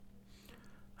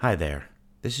Hi there,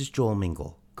 this is Joel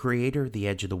Mingle, creator of the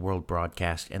Edge of the World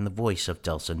broadcast and the voice of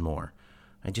Delsin Moore.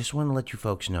 I just want to let you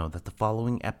folks know that the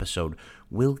following episode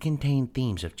will contain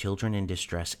themes of children in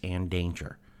distress and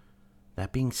danger.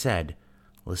 That being said,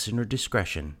 listener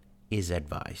discretion is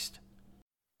advised.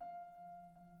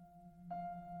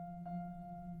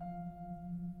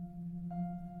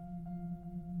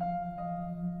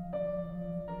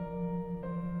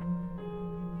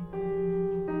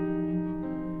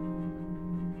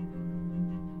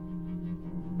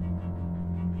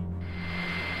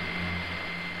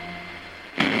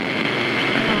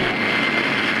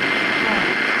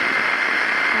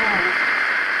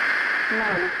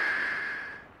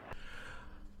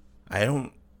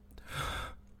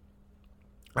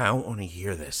 I don't want to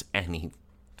hear this any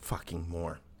fucking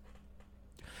more.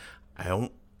 I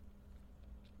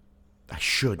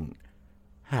shouldn't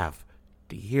have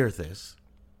to hear this.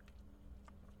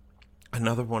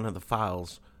 Another one of the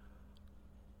files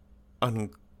got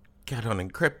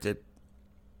unencrypted,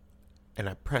 and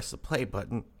I press the play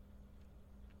button,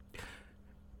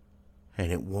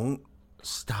 and it won't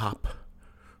stop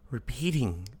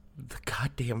repeating the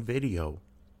goddamn video.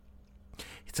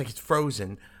 It's like it's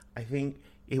frozen. I think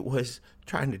it was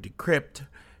trying to decrypt,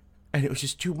 and it was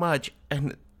just too much,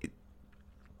 and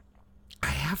I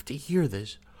have to hear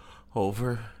this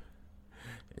over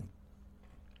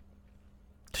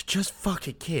to just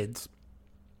fucking kids.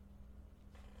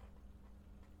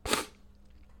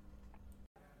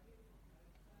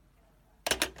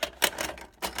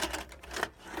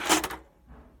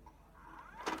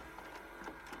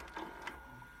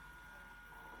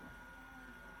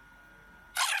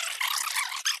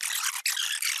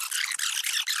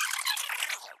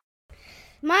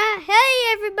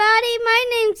 Hey everybody, my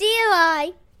name's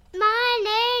Eli. My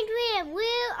name's Liam.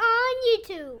 We're on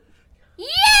YouTube. Yay!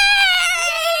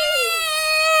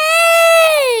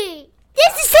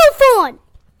 This is so fun.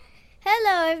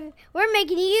 Hello, we're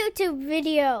making a YouTube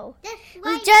video.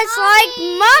 Just like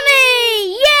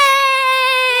Mommy.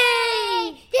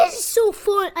 Yay! This is so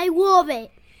fun. I love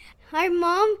it. Our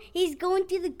mom is going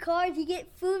to the car to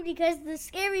get food because the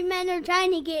scary men are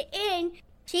trying to get in.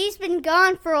 She's been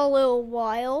gone for a little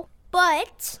while,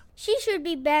 but she should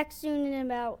be back soon in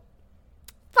about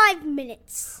 5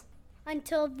 minutes.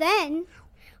 Until then,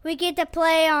 we get to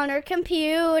play on her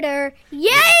computer.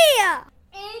 Yeah!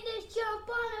 And just jump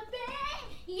on a bed.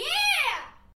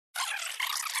 Yeah!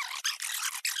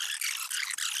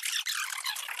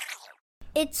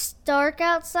 It's dark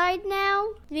outside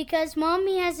now because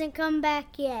Mommy hasn't come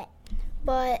back yet.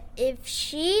 But if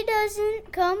she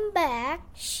doesn't come back,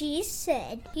 she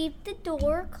said, keep the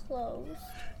door closed.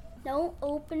 Don't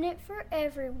open it for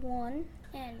everyone.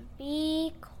 And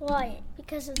be quiet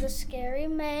because of the scary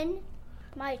men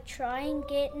might try and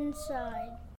get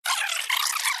inside.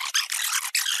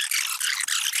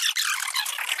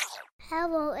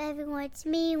 Hello everyone, it's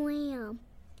me, Liam.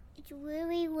 It's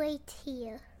really late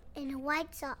here and the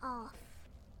lights are off.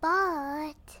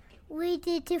 But we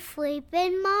need to sleep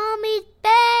in Mommy's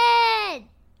bed.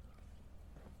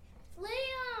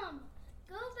 Liam,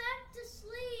 go back to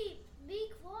sleep.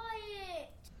 Be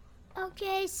quiet.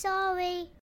 Okay, sorry.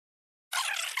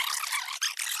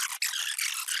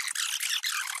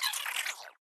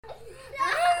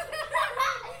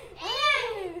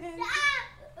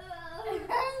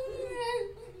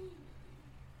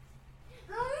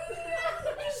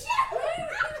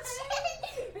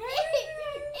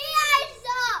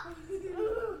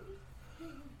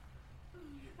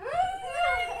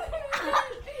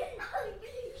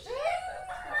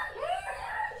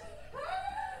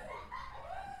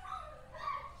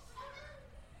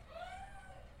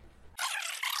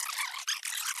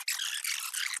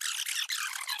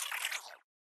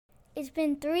 It's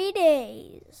been 3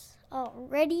 days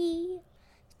already,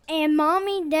 and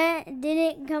Mommy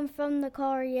didn't come from the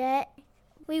car yet.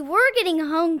 We were getting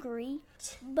hungry,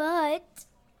 but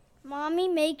Mommy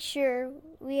made sure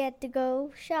we had to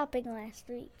go shopping last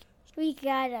week. We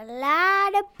got a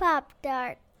lot of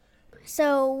Pop-Tarts,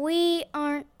 so we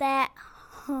aren't that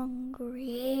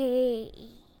hungry.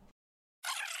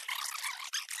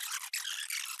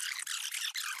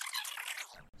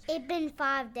 It's been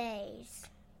 5 days.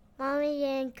 Mommy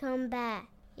didn't come back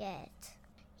yet.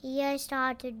 He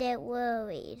started to get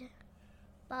worried.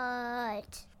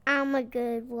 But I'm a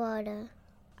good water.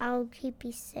 I'll keep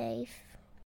you safe.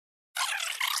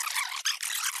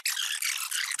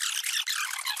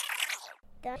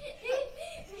 Liam,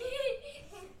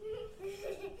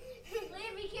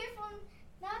 be careful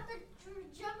not to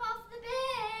jump off the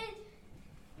bed.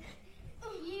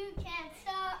 You can't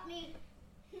stop me.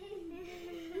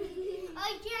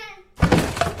 I can't.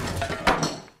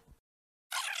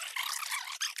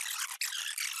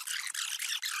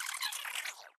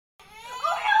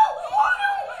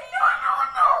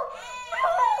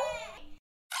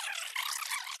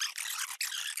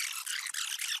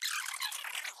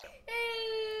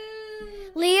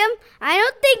 Liam, I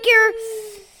don't think your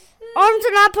arms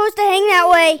are not supposed to hang that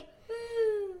way.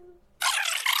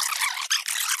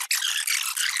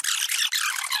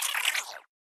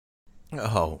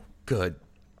 Oh, good.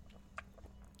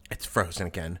 It's frozen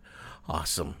again.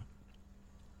 Awesome.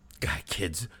 God,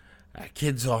 that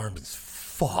kid's arm is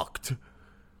fucked.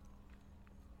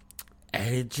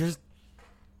 And it just...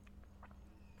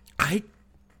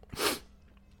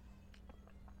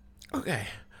 Okay.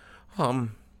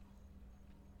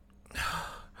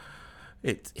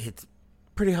 It's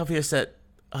pretty obvious that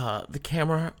the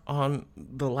camera on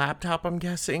the laptop, I'm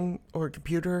guessing, or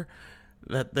computer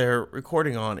that they're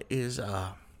recording on is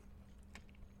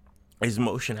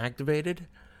motion activated.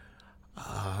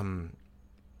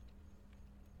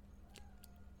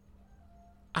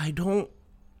 I don't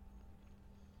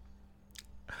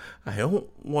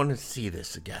want to see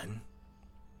this again.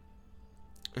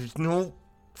 There's no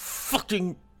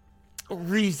fucking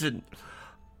reason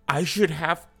I should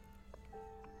have...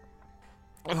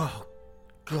 Oh,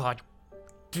 God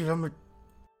damn it.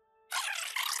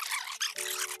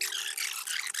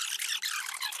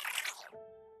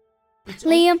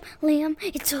 Liam,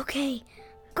 it's okay.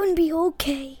 Gonna be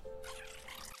okay.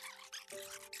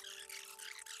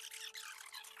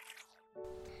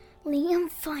 Liam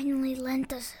finally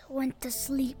went to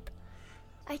sleep.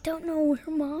 I don't know where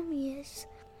Mommy is.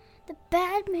 The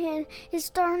bad man is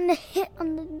starting to hit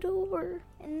on the door,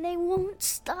 and they won't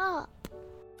stop.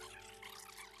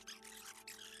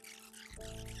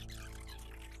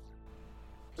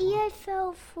 I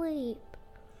fell asleep.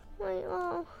 My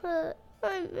arm hurt.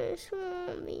 I miss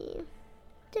Mommy.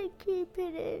 They keep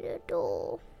it in the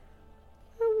door.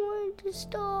 I want to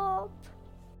stop.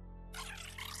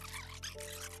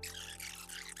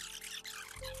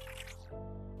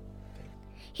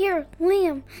 Here,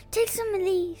 Liam, take some of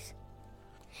these.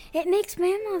 It makes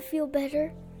Mama feel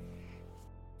better.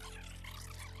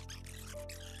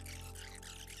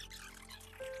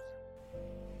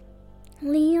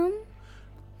 Liam,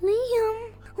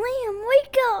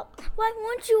 wake up! Why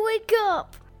won't you wake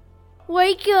up?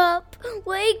 Wake up!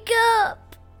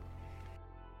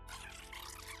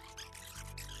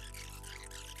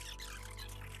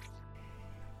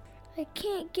 I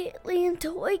can't get Liam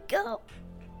to wake up.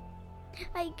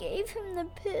 I gave him the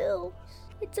pills.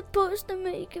 It's supposed to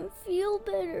make him feel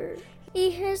better.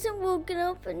 He hasn't woken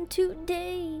up in 2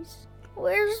 days.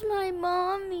 Where's my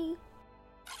Mommy?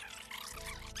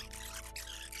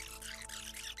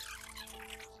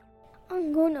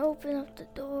 I'm going to open up the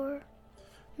door.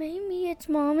 Maybe it's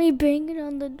Mommy banging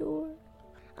on the door.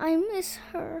 I miss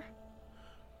her.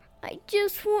 I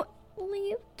just want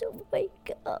Liam to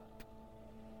wake up.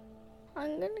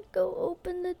 I'm going to go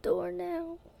open the door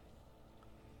now.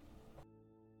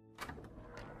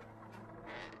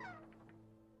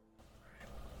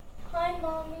 Hi,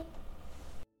 Mommy.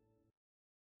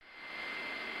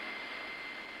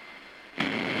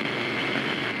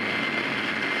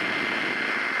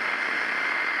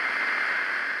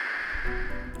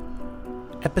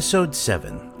 Episode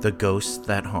 7, The Ghosts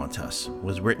That Haunt Us,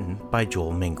 was written by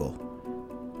Joel Mingle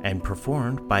and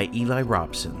performed by Eli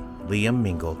Robson, Liam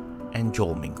Mingle, and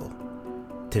Joel Mingle.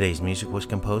 Today's music was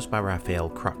composed by Raphael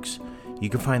Crux. You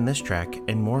can find this track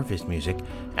and more of his music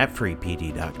at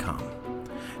freepd.com.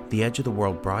 The Edge of the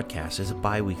World broadcast is a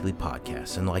bi-weekly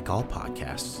podcast, and like all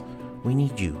podcasts, we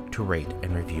need you to rate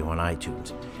and review on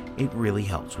iTunes. It really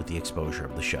helps with the exposure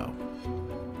of the show.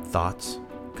 Thoughts,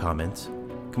 comments,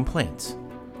 complaints?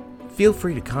 Feel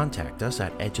free to contact us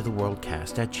at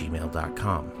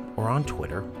edgeoftheworldcast@gmail.com or on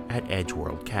Twitter at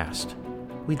edgeworldcast.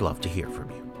 We'd love to hear from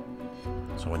you.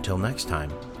 So until next time,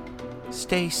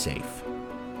 stay safe.